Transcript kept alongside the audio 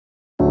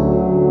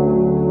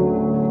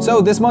So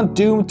this month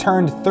Doom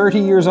turned 30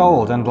 years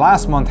old, and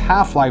last month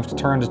Half-Life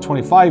turned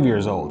 25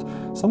 years old.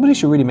 Somebody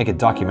should really make a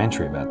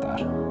documentary about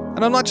that.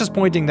 And I'm not just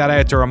pointing that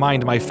out to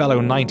remind my fellow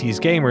 90s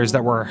gamers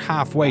that we're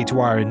halfway to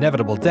our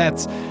inevitable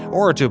deaths,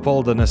 or to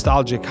pull the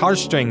nostalgic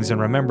heartstrings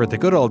and remember the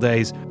good old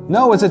days.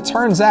 No, as it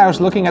turns out,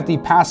 looking at the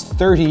past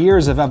 30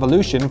 years of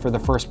evolution for the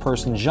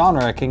first-person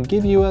genre can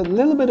give you a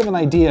little bit of an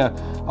idea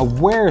of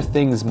where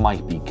things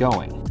might be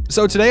going.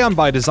 So today on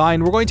By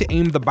Design, we're going to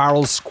aim the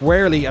barrel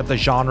squarely at the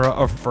genre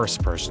of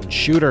first-person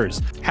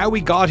shooters. How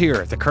we got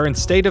here, the current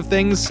state of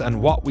things,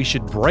 and what we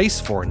should brace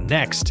for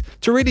next.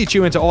 To really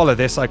chew into all of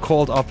this, I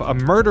called up a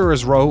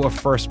murderer's row of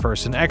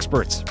first-person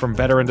experts, from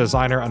veteran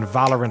designer and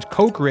Valorant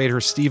co-creator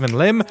Stephen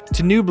Lim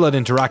to New Blood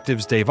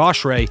Interactive's Dave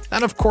Oshray,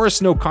 and of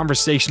course no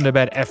conversation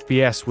about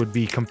FPS would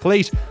be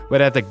complete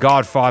without the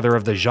godfather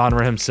of the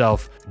genre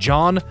himself,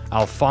 John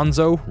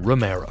Alfonso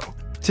Romero.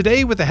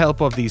 Today, with the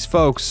help of these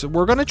folks,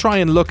 we're going to try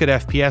and look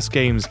at FPS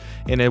games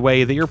in a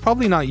way that you're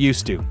probably not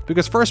used to,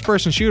 because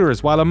first-person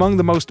shooters, while among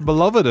the most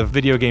beloved of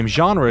video game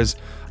genres,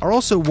 are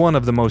also one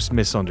of the most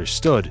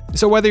misunderstood.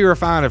 So whether you're a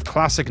fan of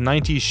classic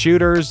 90s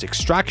shooters,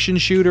 extraction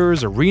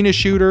shooters, arena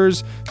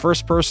shooters,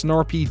 first-person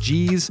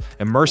RPGs,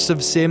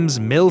 immersive sims,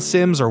 mill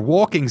sims, or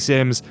walking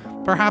sims,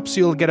 perhaps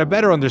you'll get a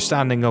better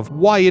understanding of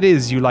why it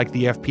is you like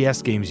the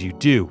FPS games you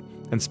do.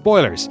 And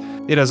spoilers,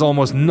 it has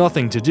almost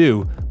nothing to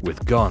do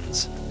with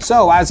guns.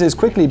 So, as is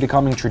quickly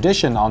becoming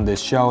tradition on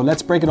this show,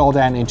 let's break it all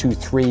down into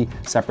 3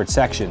 separate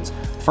sections.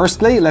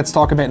 Firstly, let's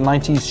talk about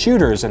 90s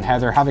shooters and how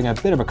they're having a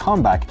bit of a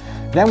comeback.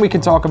 Then we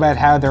can talk about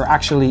how there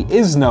actually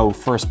is no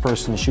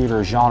first-person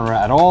shooter genre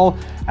at all.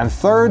 And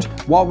third,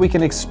 what we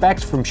can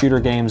expect from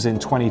shooter games in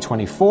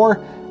 2024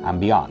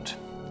 and beyond.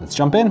 Let's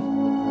jump in.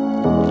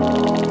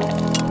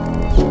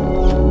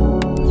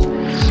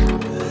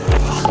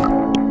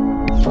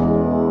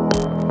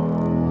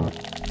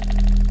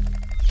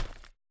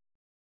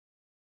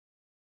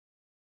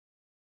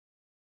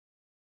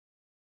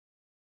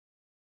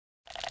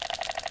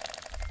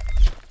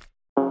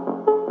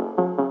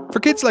 For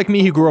kids like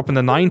me who grew up in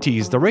the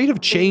 90s, the rate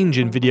of change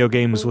in video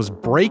games was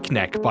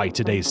breakneck by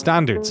today's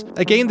standards.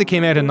 A game that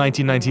came out in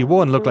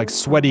 1991 looked like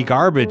sweaty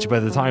garbage by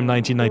the time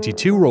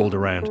 1992 rolled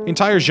around.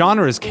 Entire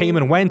genres came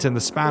and went in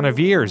the span of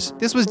years.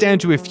 This was down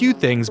to a few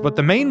things, but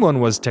the main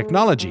one was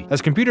technology.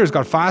 As computers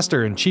got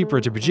faster and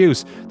cheaper to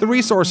produce, the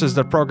resources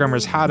that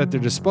programmers had at their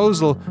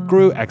disposal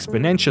grew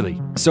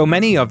exponentially. So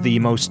many of the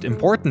most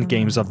important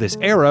games of this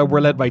era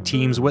were led by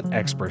teams with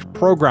expert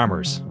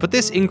programmers. But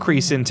this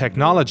increase in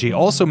technology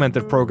also meant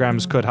that programs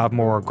could have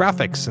more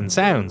graphics and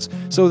sounds,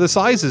 so the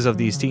sizes of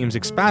these teams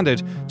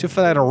expanded to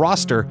fill out a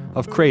roster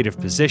of creative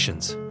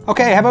positions.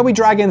 Okay, how about we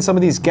drag in some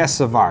of these guests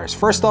of ours.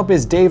 First up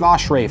is Dave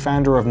Oshray,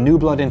 founder of New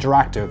Blood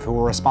Interactive, who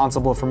were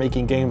responsible for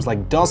making games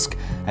like Dusk,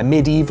 A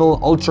Medieval,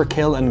 Ultra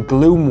Kill, and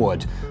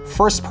Gloomwood.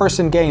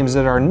 First-person games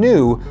that are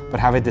new, but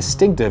have a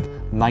distinctive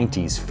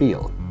 90s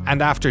feel.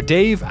 And after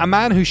Dave, a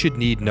man who should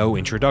need no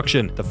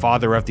introduction, the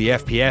father of the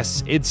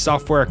FPS, id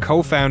Software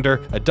co-founder,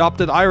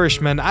 adopted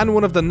Irishman, and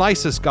one of the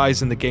nicest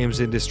guys in the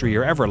games industry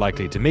you're ever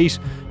likely to meet,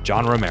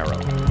 John Romero.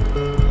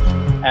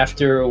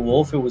 After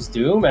Wolf, it was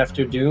Doom.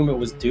 After Doom, it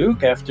was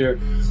Duke. After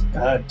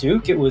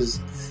Duke, it was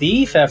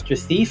Thief. After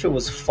Thief, it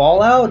was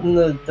Fallout, and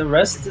the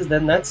rest.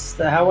 Then that's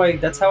how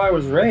I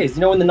was raised.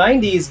 You know, in the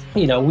 '90s,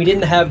 you know, we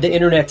didn't have the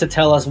internet to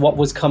tell us what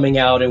was coming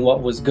out and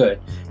what was good.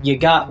 You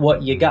got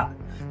what you got.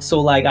 So,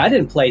 like, I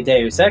didn't play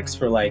Deus Ex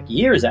for, like,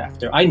 years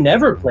after. I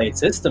never played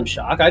System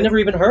Shock. I never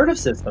even heard of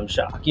System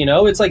Shock, you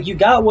know? It's like, you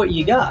got what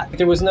you got.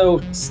 There was no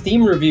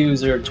Steam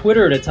reviews or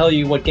Twitter to tell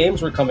you what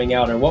games were coming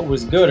out or what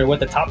was good or what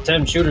the top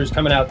 10 shooters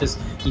coming out this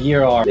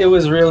year are. It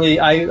was really,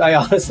 I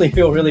honestly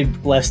feel really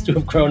blessed to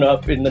have grown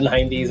up in the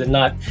 90s and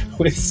not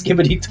with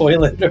Skibbity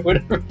Toilet or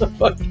whatever the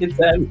fuck it's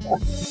at.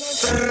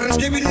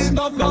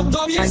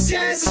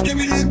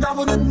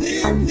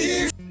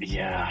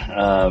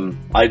 Yeah,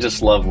 I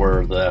just love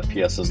where the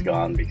FPS has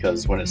gone,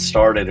 because when it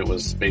started, it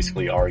was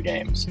basically our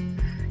games,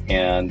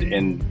 and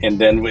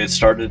then it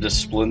started to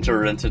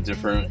splinter into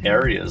different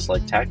areas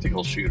like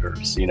tactical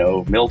shooters, you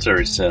know,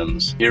 military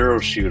sims, hero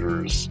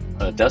shooters,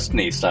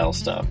 Destiny style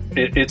stuff.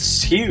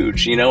 It's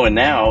huge, you know, and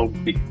now,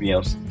 you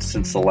know,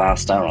 since the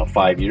last, I don't know,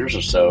 5 years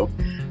or so,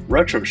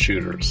 retro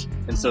shooters,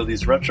 and so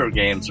these retro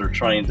games are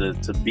trying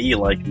to be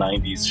like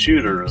 90s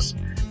shooters,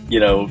 you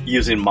know,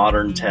 using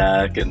modern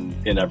tech and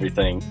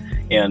everything,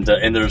 and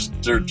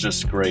they're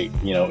just great.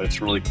 You know,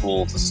 it's really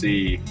cool to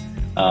see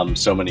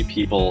so many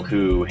people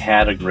who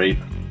had a great,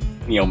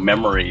 you know,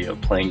 memory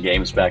of playing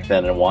games back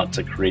then and want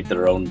to create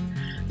their own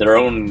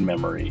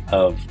memory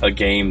of a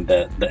game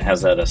that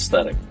has that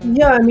aesthetic.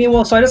 Yeah, I mean,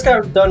 well, so I just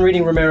got done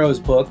reading Romero's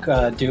book,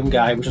 Doom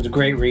Guy, which was a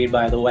great read,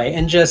 by the way,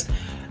 and just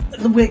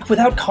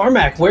without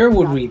Carmack, where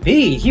would we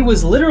be? He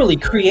was literally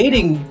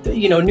creating,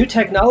 you know, new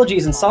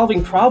technologies and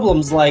solving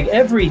problems like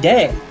every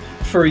day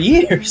for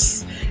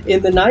years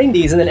in the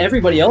 90s, and then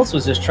everybody else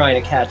was just trying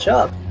to catch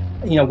up.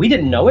 You know, we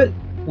didn't know it.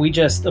 We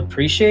just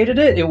appreciated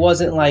it. It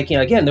wasn't like, you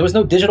know, again, there was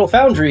no digital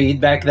foundry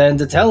back then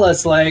to tell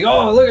us like,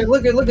 oh,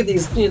 look at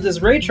these, you know,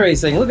 this ray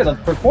tracing, look at the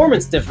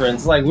performance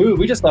difference. Like,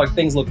 we just thought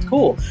things looked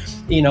cool.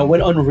 You know,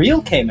 when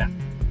Unreal came out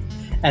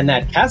and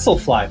that castle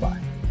flyby,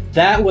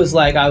 that was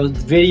like,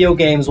 video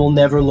games will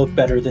never look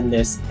better than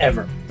this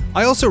ever.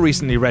 I also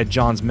recently read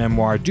John's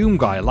memoir Doom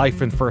Guy,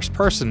 Life in First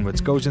Person,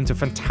 which goes into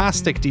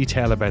fantastic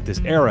detail about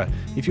this era.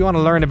 If you want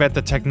to learn about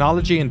the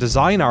technology and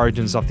design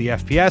origins of the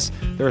FPS,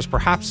 there is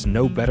perhaps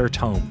no better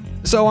tome.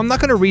 So I'm not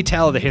going to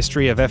retell the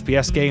history of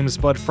FPS games,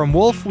 but from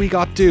Wolf we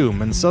got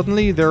Doom, and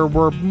suddenly there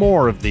were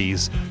more of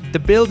these. The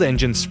build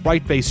engine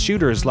sprite-based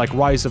shooters like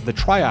Rise of the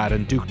Triad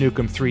and Duke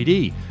Nukem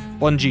 3D,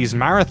 Bungie's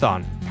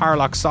Marathon,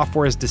 Parallax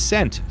Software's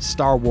Descent,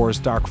 Star Wars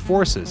Dark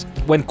Forces.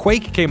 When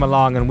Quake came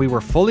along and we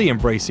were fully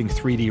embracing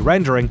 3D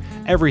rendering,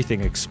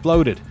 everything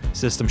exploded.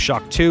 System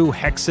Shock 2,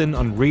 Hexen,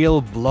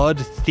 Unreal, Blood,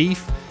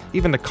 Thief.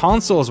 Even the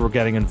consoles were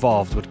getting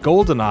involved, with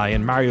GoldenEye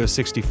and Mario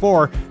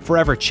 64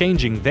 forever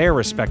changing their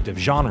respective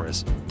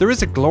genres. There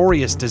is a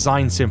glorious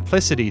design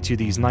simplicity to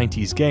these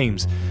 90s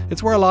games.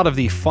 It's where a lot of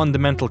the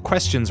fundamental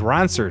questions were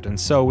answered, and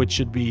so it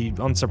should be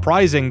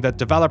unsurprising that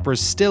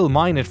developers still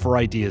mine it for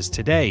ideas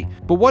today.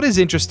 But what is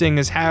interesting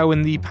is how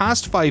in the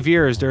past 5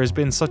 years there has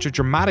been such a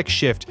dramatic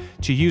shift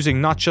to using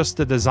not just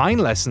the design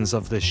lessons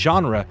of this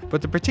genre,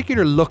 but the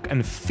particular look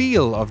and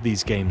feel of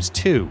these games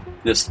too.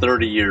 This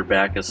 30-year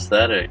back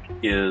aesthetic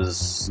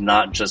is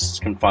not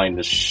just confined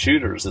to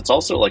shooters. It's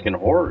also like in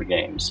horror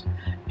games.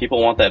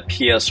 People want that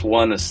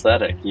PS1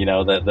 aesthetic, you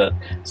know, that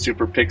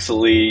super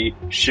pixely,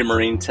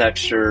 shimmering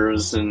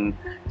textures and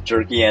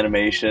jerky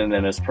animation,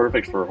 and it's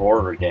perfect for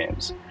horror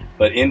games.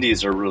 But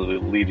indies are really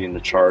leading the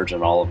charge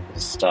in all of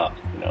this stuff.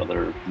 You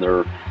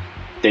know,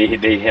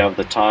 they have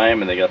the time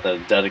and they got the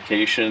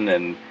dedication,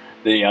 and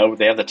they have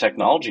the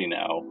technology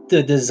now.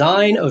 The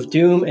design of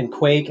Doom and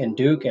Quake and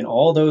Duke and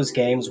all those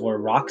games were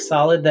rock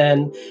solid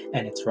then,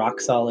 and it's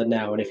rock solid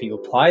now. And if you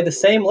apply the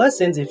same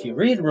lessons, if you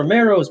read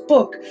Romero's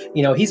book,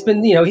 he's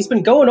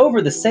been going over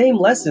the same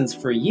lessons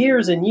for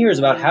years and years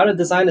about how to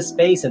design a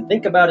space and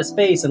think about a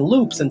space and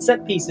loops and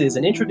set pieces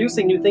and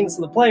introducing new things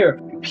to the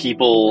player.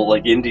 People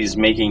like indies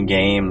making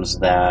games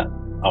that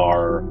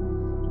are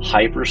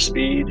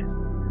hyperspeed,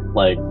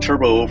 like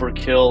Turbo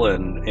Overkill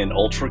and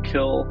Ultra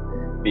Kill,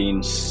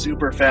 being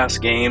super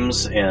fast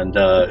games, and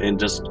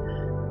just,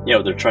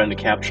 they're trying to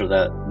capture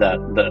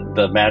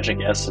the magic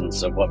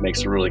essence of what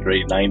makes a really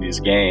great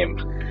 90s game.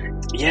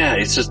 Yeah,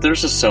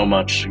 there's just so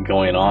much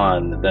going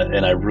on,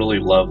 and I really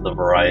love the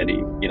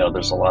variety.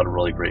 There's a lot of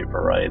really great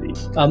variety.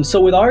 So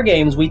with our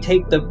games, we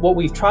take what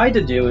we've tried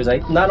to do is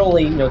not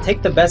only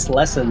take the best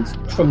lessons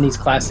from these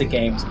classic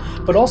games,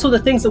 but also the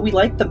things that we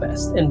like the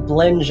best and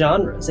blend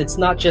genres. It's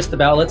not just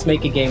about let's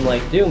make a game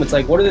like Doom. It's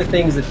like, what are the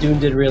things that Doom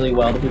did really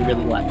well that we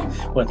really like?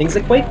 What are things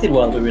that Quake did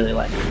well that we really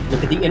like?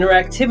 Look at the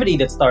interactivity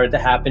that started to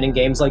happen in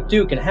games like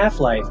Duke and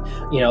Half-Life.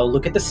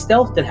 Look at the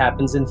stealth that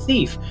happens in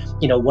Thief.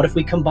 What if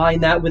we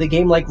combine that with a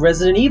game like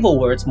Resident Evil,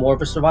 where it's more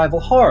of a survival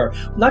horror?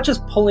 Not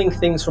just pulling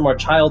things from our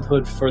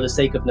childhood for the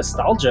sake of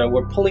nostalgia,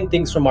 we're pulling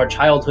things from our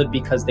childhood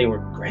because they were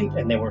great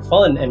and they were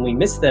fun and we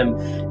miss them,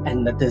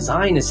 and the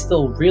design is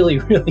still really,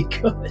 really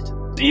good.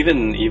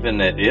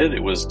 Even at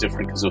it was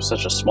different because it was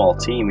such a small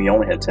team. We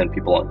only had 10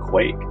 people on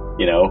Quake,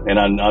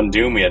 and on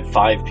Doom we had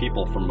 5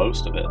 people for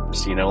most of it.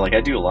 So,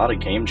 I do a lot of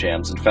game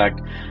jams. In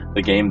fact,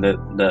 the game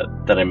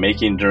that I'm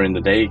making during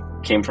the day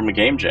came from a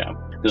game jam.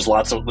 There's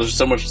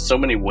so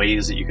many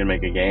ways that you can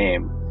make a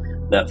game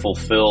that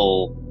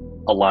fulfill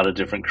a lot of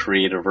different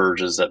creative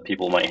urges that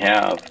people might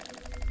have.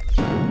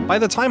 By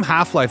the time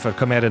Half-Life had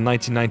come out in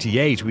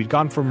 1998, we'd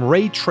gone from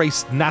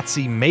ray-traced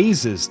Nazi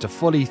mazes to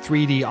fully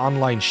 3D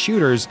online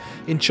shooters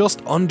in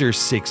just under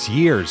 6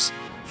 years.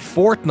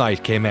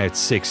 Fortnite came out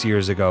 6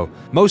 years ago.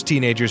 Most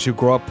teenagers who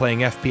grow up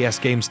playing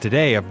FPS games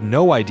today have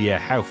no idea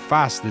how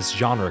fast this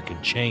genre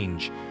can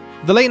change.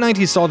 The late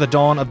 90s saw the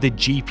dawn of the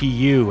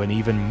GPU and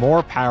even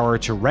more power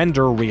to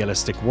render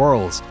realistic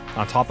worlds.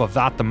 On top of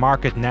that, the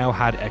market now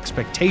had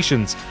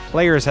expectations.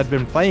 Players had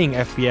been playing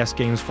FPS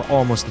games for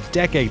almost a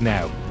decade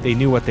now. They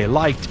knew what they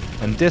liked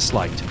and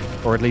disliked,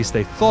 or at least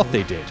they thought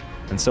they did.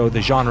 And so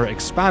the genre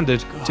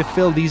expanded to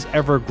fill these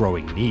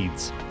ever-growing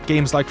needs.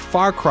 Games like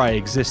Far Cry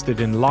existed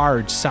in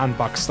large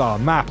sandbox-style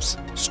maps.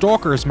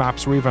 Stalker's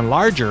maps were even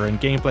larger, and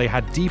gameplay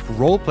had deep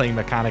role-playing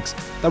mechanics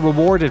that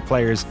rewarded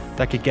players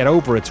that could get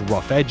over its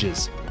rough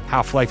edges.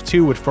 Half-Life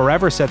 2 would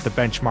forever set the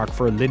benchmark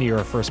for linear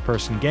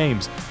first-person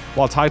games,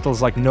 while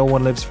titles like No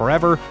One Lives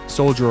Forever,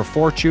 Soldier of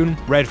Fortune,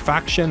 Red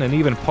Faction, and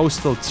even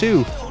Postal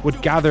 2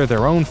 would gather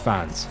their own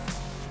fans.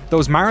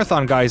 Those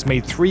Marathon guys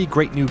made 3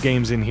 great new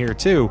games in here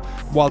too,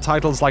 while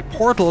titles like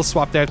Portal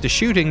swapped out the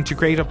shooting to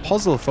create a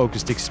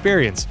puzzle-focused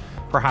experience.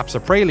 perhaps a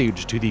prelude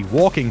to the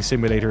walking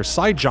simulator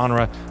side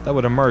genre that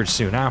would emerge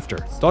soon after.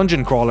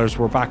 Dungeon crawlers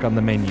were back on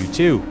the menu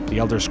too. The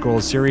Elder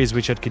Scrolls series,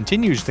 which had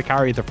continued to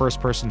carry the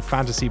first-person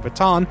fantasy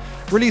baton,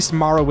 released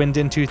Morrowind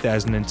in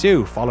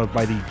 2002, followed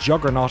by the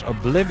juggernaut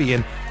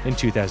Oblivion in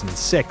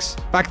 2006.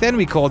 Back then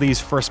we called these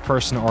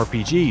first-person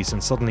RPGs,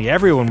 and suddenly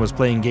everyone was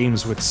playing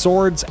games with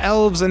swords,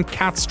 elves, and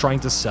cats trying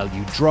to sell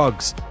you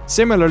drugs.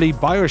 Similarly,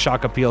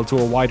 BioShock appealed to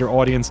a wider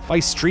audience by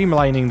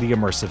streamlining the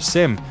immersive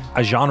sim,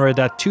 a genre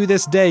that to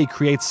this day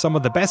creates some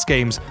of the best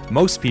games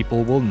most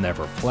people will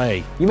never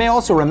play. You may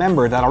also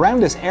remember that around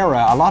this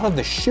era, a lot of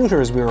the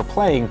shooters we were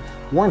playing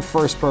weren't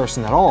first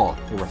person at all,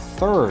 they were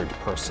third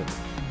person.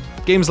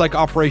 Games like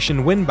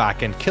Operation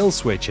Winback and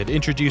Killswitch had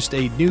introduced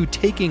a new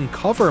taking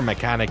cover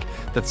mechanic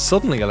that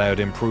suddenly allowed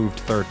improved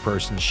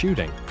third-person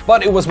shooting.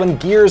 But it was when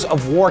Gears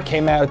of War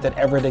came out that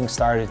everything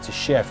started to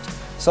shift.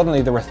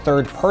 Suddenly there were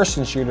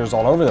third-person shooters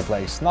all over the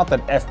place. Not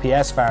that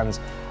FPS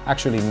fans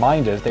actually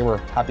minded, they were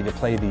happy to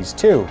play these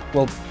too.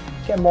 We'll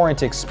get more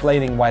into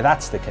explaining why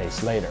that's the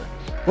case later.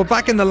 But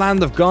back in the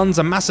land of guns,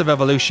 a massive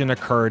evolution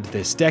occurred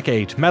this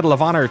decade. Medal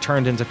of Honor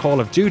turned into Call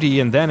of Duty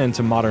and then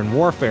into Modern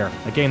Warfare,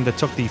 a game that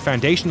took the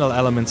foundational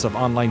elements of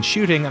online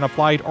shooting and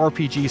applied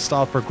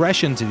RPG-style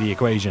progression to the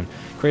equation,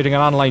 creating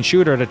an online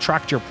shooter that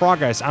tracked your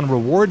progress and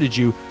rewarded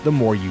you the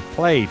more you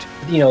played.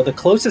 You know, the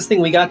closest thing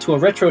we got to a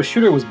retro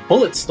shooter was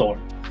Bulletstorm.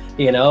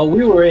 You know,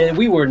 we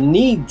were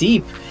knee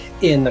deep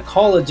in the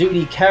Call of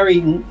Duty,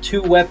 carry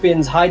two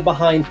weapons, hide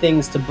behind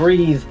things to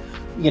breathe,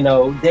 you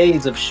know,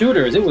 days of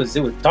shooters. It was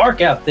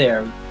dark out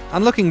there.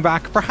 And looking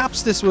back,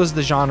 perhaps this was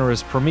the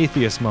genre's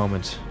Prometheus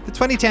moment. The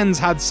 2010s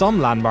had some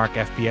landmark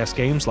FPS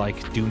games like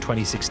Doom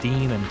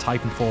 2016 and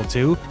Titanfall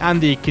 2, and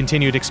the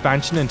continued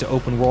expansion into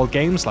open world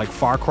games like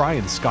Far Cry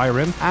and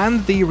Skyrim,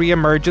 and the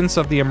re-emergence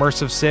of the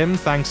immersive sim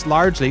thanks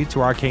largely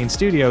to Arcane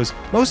Studios.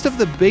 Most of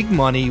the big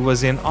money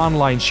was in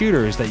online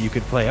shooters that you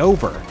could play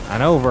over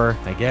and over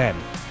again.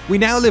 We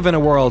now live in a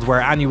world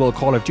where annual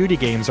Call of Duty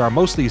games are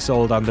mostly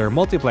sold on their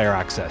multiplayer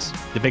access.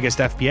 The biggest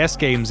FPS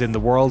games in the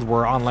world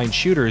were online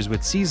shooters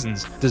with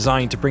seasons,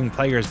 designed to bring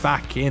players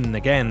back in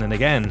again and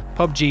again.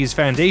 PUBG's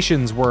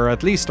foundations were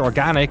at least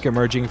organic,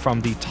 emerging from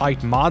the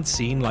tight mod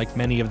scene like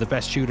many of the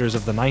best shooters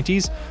of the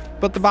 90s,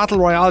 but the Battle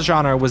Royale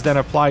genre was then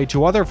applied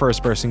to other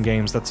first-person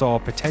games that saw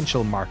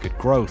potential market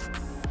growth.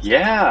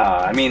 Yeah,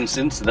 I mean,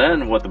 since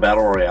then, the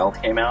Battle Royale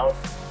came out,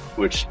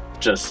 which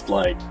just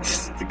like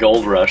the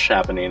gold rush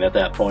happening at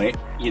that point.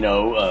 You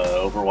know,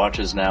 Overwatch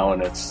is now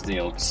in its,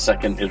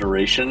 second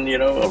iteration,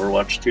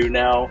 Overwatch 2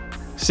 now.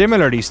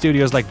 Similarly,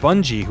 studios like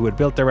Bungie, who had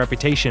built their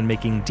reputation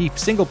making deep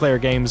single-player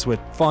games with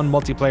fun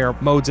multiplayer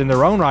modes in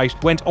their own right,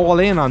 went all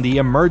in on the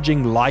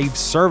emerging live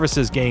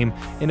services game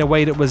in a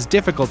way that was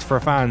difficult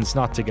for fans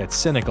not to get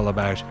cynical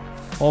about.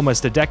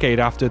 Almost a decade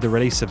after the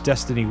release of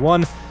Destiny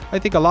 1, I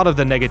think a lot of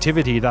the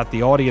negativity that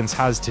the audience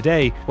has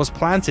today was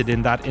planted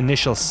in that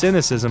initial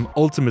cynicism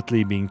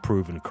ultimately being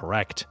proven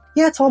correct.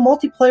 Yeah, it's all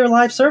multiplayer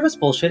live service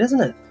bullshit,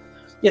 isn't it?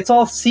 It's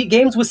all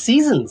games with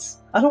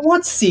seasons. I don't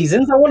want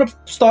seasons. I want to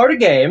start a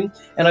game,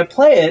 and I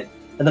play it,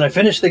 and then I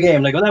finish the game,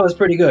 and I go, that was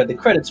pretty good. The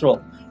credits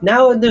roll.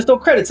 Now there's no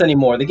credits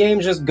anymore. The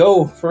games just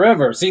go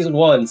forever. Season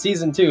 1,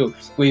 Season 2.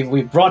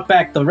 We've brought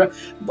back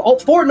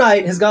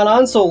Fortnite has gone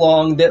on so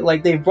long that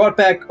they've brought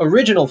back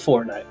original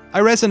Fortnite. I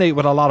resonate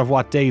with a lot of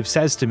what Dave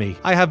says to me.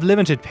 I have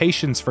limited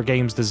patience for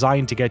games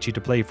designed to get you to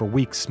play for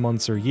weeks,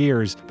 months, or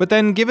years. But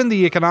then, given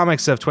the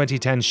economics of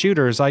 2010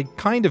 shooters, I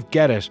kind of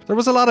get it. There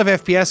was a lot of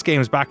FPS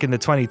games back in the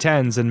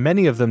 2010s, and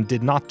many of them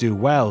did not do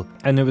well.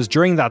 And it was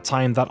during that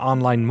time that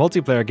online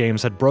multiplayer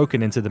games had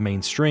broken into the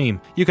mainstream.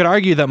 You could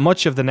argue that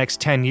much of the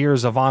next 10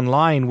 years of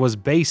online was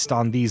based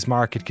on these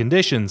market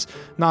conditions,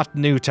 not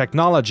new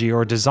technology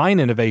or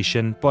design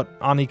innovation, but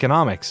on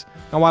economics.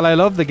 And while I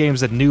love the games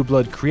that New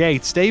Blood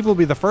creates, Dave will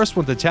be the first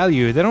one to tell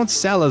you they don't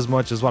sell as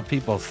much as what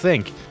people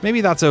think.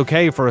 Maybe that's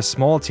okay for a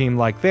small team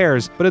like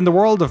theirs, but in the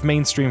world of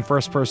mainstream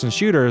first-person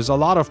shooters, a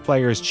lot of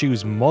players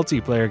choose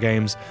multiplayer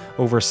games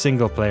over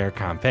single-player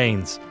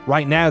campaigns.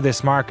 Right now,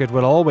 this market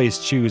will always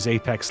choose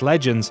Apex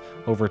Legends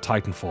over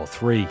Titanfall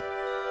 3.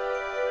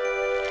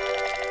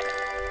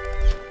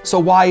 So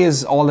why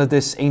is all of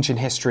this ancient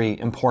history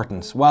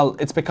important? Well,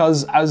 it's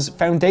because as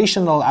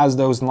foundational as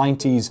those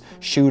 90s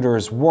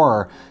shooters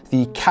were,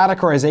 the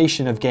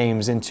categorization of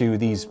games into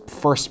these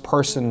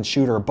first-person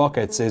shooter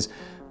buckets is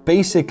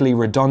basically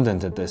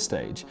redundant at this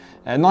stage.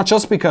 And not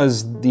just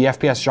because the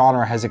FPS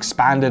genre has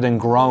expanded and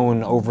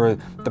grown over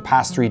the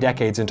past 3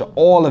 decades into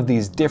all of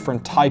these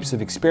different types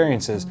of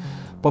experiences,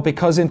 but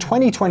because in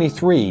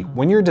 2023,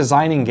 when you're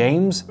designing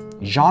games,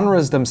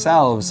 genres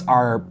themselves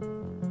are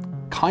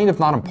kind of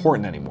not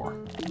important anymore.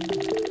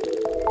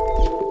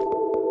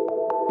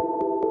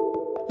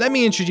 Let Let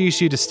me introduce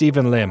you to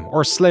Stephen Lim,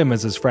 or Slim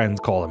as his friends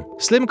call him.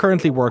 Slim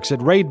currently works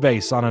at Raid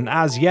Base on an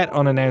as yet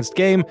unannounced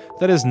game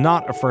that is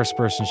not a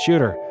first-person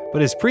shooter,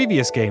 but his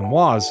previous game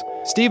was.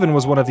 Stephen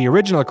was one of the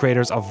original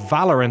creators of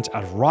Valorant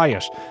at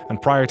Riot,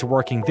 and prior to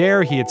working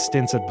there, he had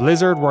stints at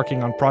Blizzard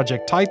working on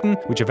Project Titan,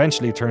 which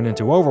eventually turned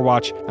into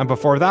Overwatch, and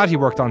before that he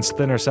worked on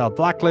Splinter Cell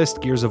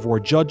Blacklist, Gears of War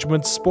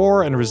Judgment,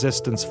 Spore, and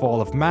Resistance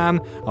Fall of Man,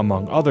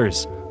 among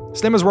others.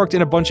 Slim has worked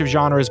in a bunch of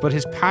genres, but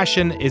his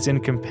passion is in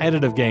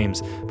competitive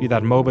games, be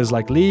that MOBAs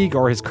like League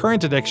or his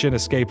current addiction,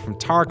 Escape from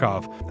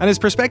Tarkov. And his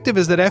perspective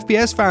is that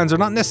FPS fans are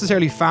not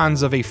necessarily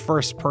fans of a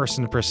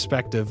first-person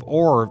perspective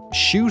or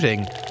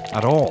shooting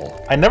at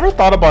all. I never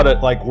thought about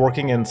it like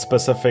working in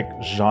specific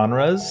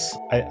genres.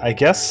 I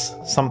guess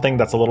something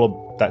that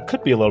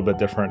could be a little bit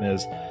different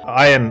is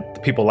I and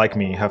people like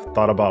me have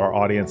thought about our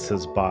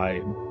audiences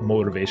by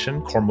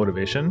motivation, core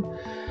motivation,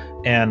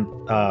 and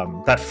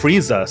that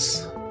frees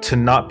us to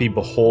not be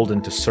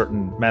beholden to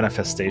certain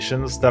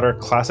manifestations that are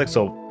classic.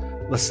 So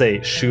let's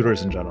say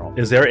shooters in general.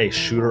 Is there a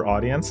shooter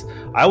audience?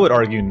 I would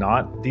argue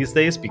not these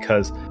days,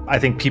 because I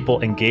think people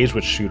engage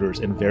with shooters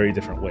in very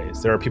different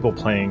ways. There are people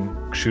playing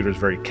shooters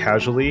very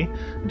casually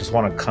and just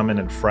want to come in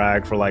and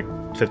frag for like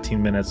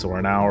 15 minutes or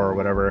an hour or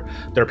whatever.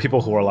 There are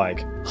people who are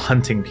like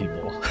hunting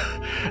people.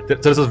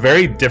 There's a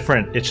very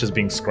different itches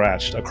being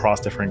scratched across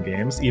different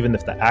games, even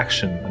if the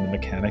action and the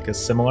mechanic is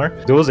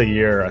similar. There was a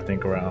year, I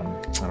think around,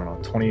 I don't know,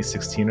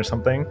 2016 or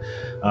something,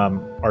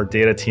 our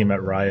data team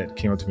at Riot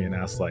came up to me and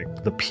asked,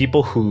 like, the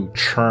people who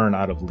churn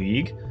out of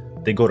League,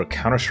 they go to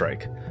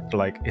Counter-Strike. They're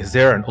like, is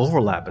there an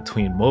overlap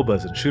between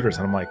MOBAs and shooters?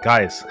 And I'm like,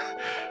 guys,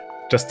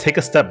 just take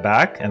a step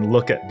back and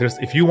look at,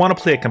 if you want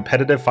to play a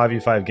competitive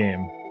 5v5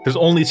 game, there's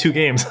only 2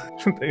 games.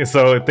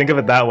 So think of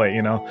it that way,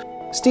 you know?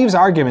 Steve's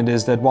argument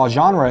is that while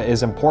genre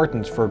is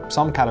important for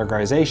some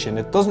categorization,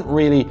 it doesn't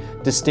really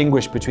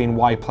distinguish between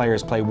why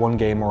players play one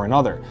game or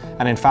another.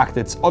 And in fact,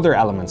 it's other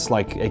elements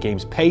like a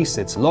game's pace,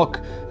 its look,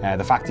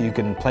 the fact that you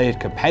can play it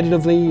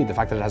competitively, the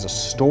fact that it has a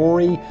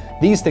story.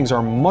 These things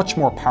are much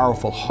more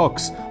powerful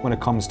hooks when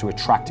it comes to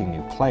attracting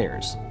new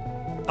players.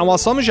 And while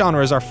some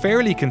genres are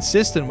fairly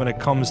consistent when it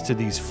comes to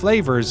these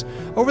flavors,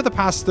 over the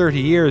past 30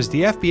 years,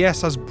 the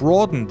FPS has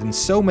broadened in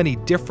so many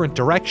different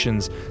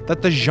directions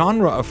that the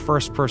genre of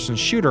first-person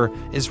shooter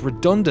is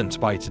redundant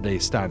by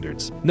today's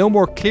standards. No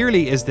more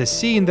clearly is this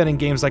seen than in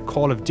games like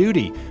Call of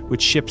Duty,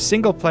 which ship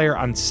single-player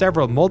and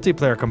several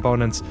multiplayer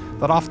components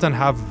that often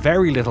have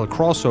very little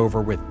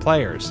crossover with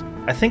players.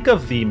 I think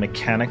of the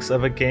mechanics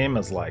of a game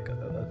as like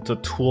the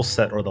tool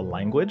set or the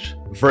language,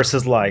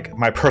 versus like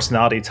my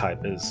personality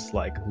type is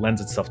like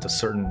lends itself to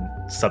certain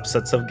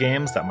subsets of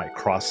games that might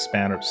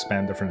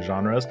span different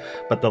genres.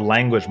 But the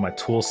language, my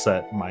tool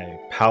set, my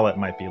palette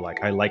might be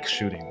like, I like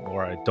shooting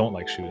or I don't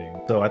like shooting.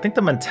 So I think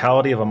the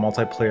mentality of a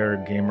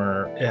multiplayer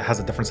gamer, it has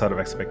a different set of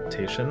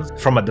expectations.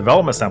 From a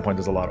development standpoint,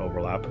 there's a lot of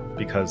overlap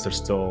because there's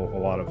still a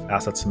lot of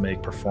assets to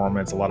make,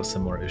 performance, a lot of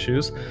similar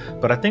issues.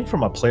 But I think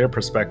from a player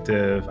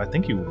perspective, I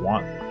think you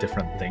want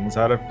different things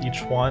out of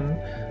each one.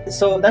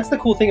 So that's the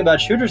cool thing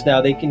about shooters now.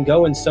 They can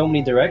go in so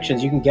many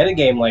directions. You can get a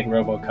game like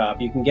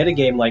RoboCop. You can get a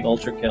game like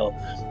Ultra Kill.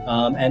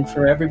 And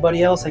for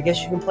everybody else, I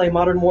guess you can play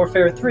Modern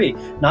Warfare 3.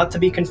 Not to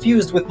be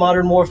confused with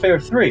Modern Warfare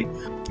 3.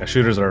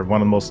 Shooters are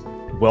one of the most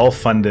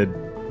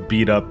well-funded,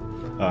 beat-up,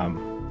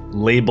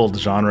 labeled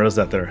genres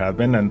that there have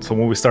been. And so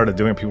when we started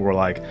doing it, people were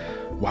like,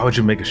 why would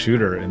you make a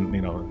shooter in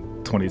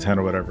 2010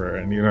 or whatever?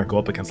 And you're going to go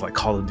up against like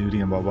Call of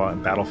Duty and blah, blah,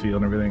 and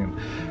Battlefield and everything.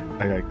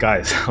 And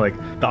guys, like,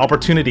 the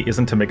opportunity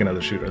isn't to make another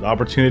shooter. The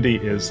opportunity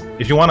is,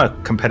 if you want a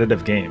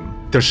competitive game,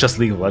 there's just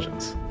League of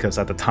Legends. Because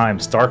at the time,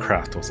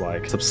 StarCraft was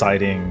like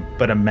subsiding,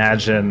 but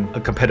imagine a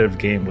competitive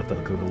game with the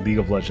League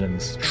of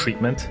Legends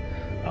treatment,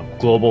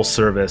 global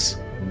service,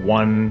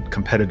 one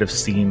competitive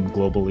scene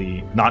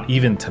globally, not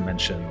even to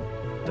mention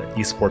the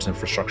esports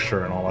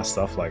infrastructure and all that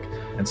stuff.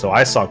 And so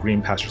I saw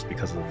green pastures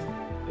because of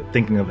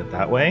thinking of it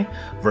that way,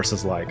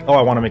 versus like, oh,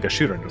 I want to make a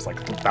shooter, and there's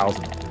like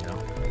 1,000 of them.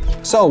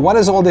 So what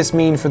does all this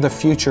mean for the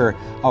future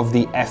of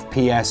the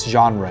FPS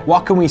genre?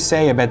 What can we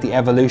say about the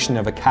evolution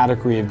of a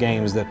category of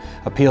games that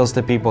appeals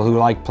to people who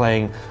like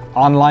playing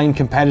online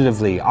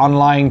competitively,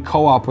 online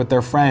co-op with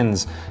their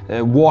friends,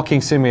 walking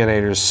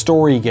simulators,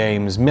 story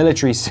games,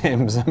 military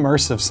sims,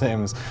 immersive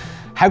sims?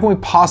 How can we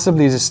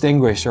possibly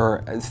distinguish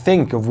or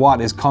think of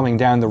what is coming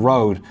down the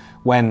road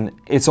when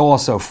it's all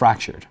so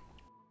fractured?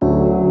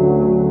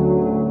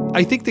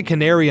 I think the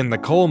canary in the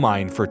coal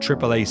mine for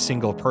AAA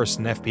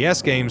single-person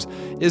FPS games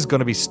is going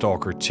to be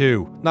Stalker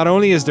 2. Not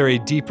only is there a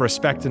deep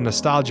respect and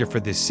nostalgia for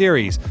this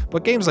series,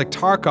 but games like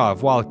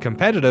Tarkov, while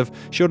competitive,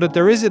 show that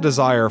there is a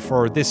desire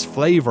for this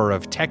flavour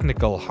of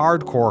technical,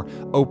 hardcore,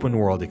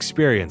 open-world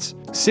experience.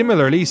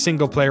 Similarly,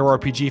 single-player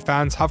RPG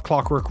fans have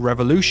Clockwork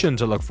Revolution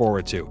to look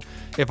forward to.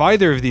 If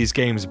either of these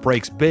games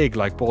breaks big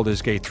like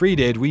Baldur's Gate 3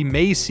 did, we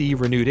may see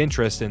renewed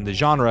interest in the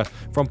genre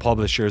from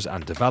publishers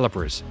and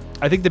developers.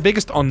 I think the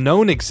biggest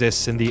unknown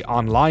exists in the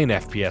online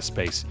FPS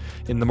space.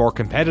 In the more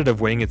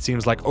competitive wing, it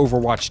seems like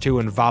Overwatch 2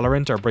 and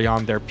Valorant are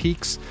beyond their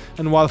peaks,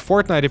 and while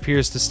Fortnite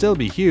appears to still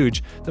be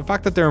huge, the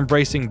fact that they're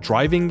embracing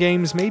driving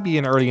games may be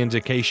an early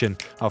indication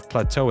of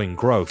plateauing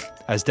growth.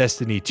 As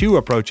Destiny 2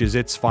 approaches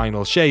its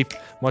final shape,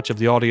 much of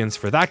the audience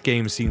for that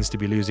game seems to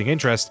be losing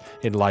interest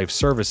in live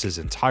services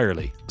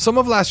entirely. Some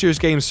of last year's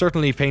games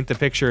certainly paint the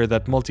picture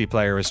that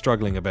multiplayer is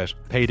struggling a bit.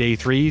 Payday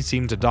 3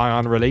 seemed to die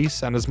on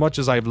release, and as much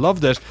as I've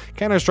loved it,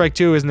 Counter-Strike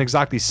 2 isn't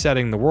exactly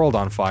setting the world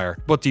on fire.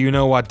 But do you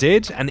know what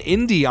did? An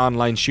indie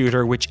online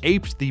shooter which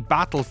aped the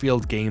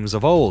Battlefield games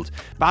of old.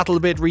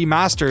 BattleBit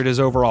Remastered has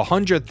over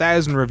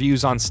 100,000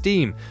 reviews on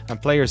Steam,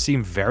 and players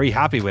seem very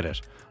happy with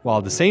it.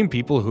 While the same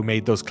people who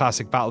made those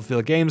classic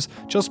Battlefield games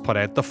just put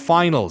out The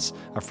Finals,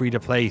 a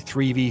free-to-play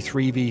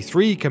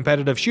 3v3v3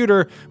 competitive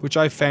shooter, which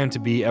I found to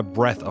be a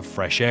breath of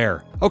fresh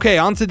air. Okay,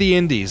 on to the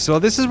indies. So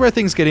this is where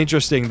things get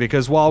interesting,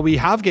 because while we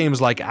have games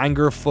like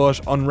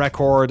Angerfoot,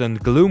 Unrecord, and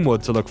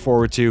Gloomwood to look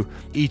forward to,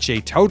 each a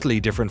totally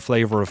different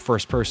flavour of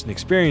first-person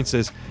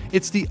experiences,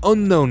 it's the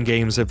unknown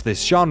games of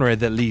this genre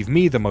that leave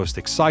me the most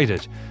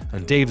excited,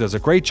 and Dave does a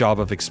great job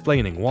of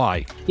explaining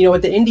why. You know,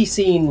 at the indie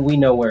scene, we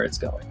know where it's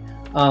going.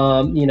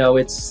 You know,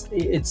 it's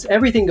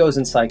everything goes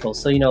in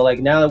cycles. So, you know, like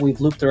now that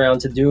we've looped around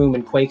to Doom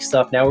and Quake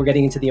stuff, now we're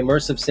getting into the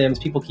immersive sims.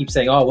 People keep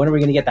saying, oh, when are we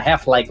going to get the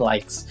Half-Life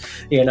lights?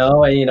 You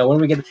know, and, you know, when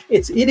are we get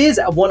it is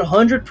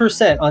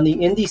 100% on the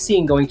indie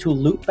scene going to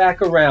loop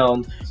back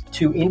around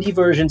to indie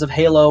versions of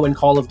Halo and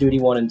Call of Duty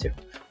 1 and 2,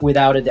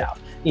 without a doubt.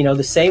 You know,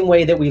 the same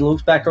way that we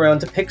looped back around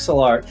to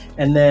pixel art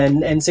and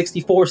then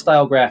N64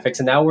 style graphics,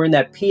 and now we're in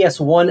that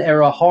PS1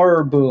 era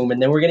horror boom,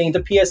 and then we're getting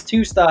into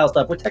PS2 style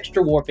stuff with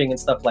texture warping and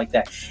stuff like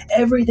that.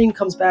 Everything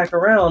comes back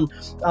around,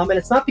 and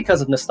it's not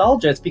because of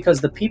nostalgia, it's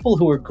because the people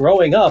who are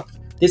growing up,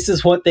 this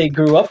is what they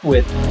grew up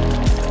with.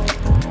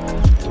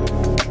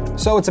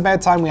 So it's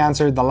about time we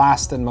answered the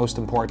last and most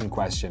important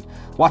question.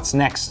 What's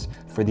next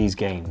for these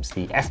games,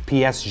 the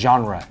FPS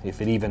genre,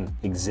 if it even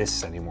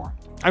exists anymore?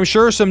 I'm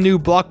sure some new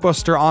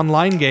blockbuster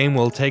online game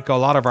will take a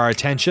lot of our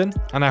attention,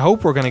 and I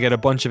hope we're going to get a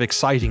bunch of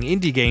exciting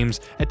indie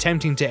games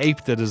attempting to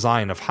ape the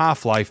design of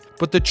Half-Life,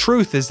 but the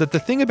truth is that the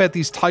thing about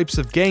these types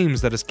of games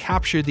that has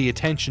captured the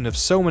attention of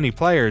so many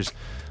players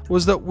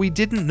was that we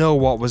didn't know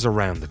what was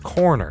around the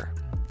corner.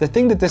 The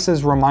thing that this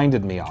has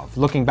reminded me of,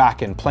 looking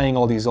back and playing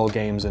all these old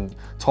games and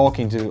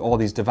talking to all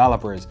these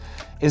developers,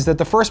 is that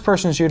the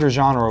first-person shooter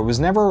genre was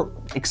never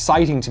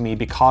exciting to me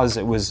because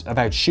it was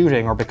about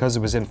shooting or because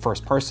it was in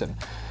first person.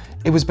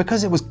 It was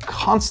because it was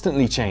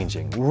constantly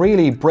changing,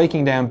 really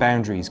breaking down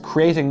boundaries,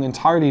 creating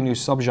entirely new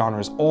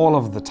subgenres all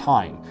of the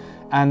time.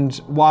 And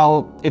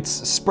while it's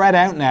spread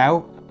out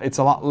now, it's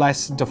a lot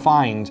less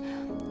defined,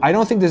 I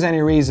don't think there's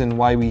any reason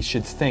why we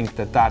should think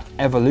that that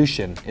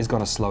evolution is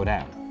going to slow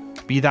down.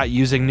 Be that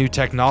using new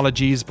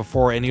technologies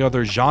before any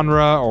other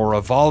genre or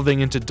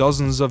evolving into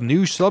dozens of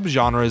new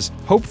subgenres,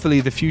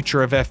 hopefully the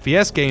future of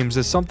FPS games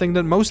is something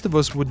that most of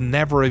us would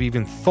never have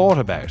even thought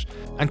about.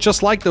 And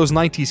just like those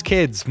 90s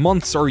kids,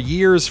 months or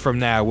years from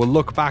now we'll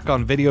look back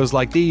on videos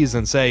like these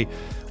and say,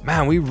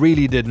 man, we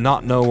really did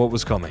not know what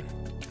was coming.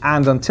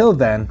 And until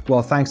then,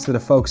 well, thanks to the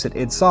folks at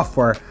id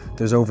Software,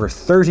 there's over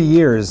 30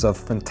 years of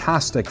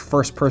fantastic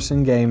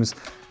first-person games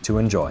to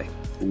enjoy.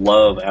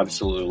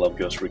 Absolutely love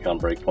Ghost Recon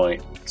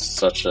Breakpoint.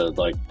 Such a,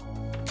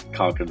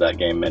 conquered that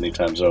game many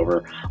times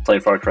over.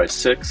 Playing Far Cry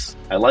 6.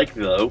 I like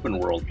the open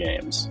world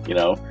games, you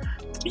know?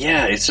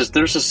 Yeah, it's just,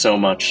 there's just so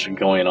much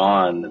going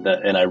on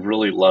and I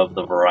really love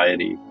the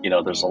variety. You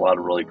know, there's a lot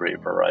of really great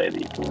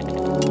variety.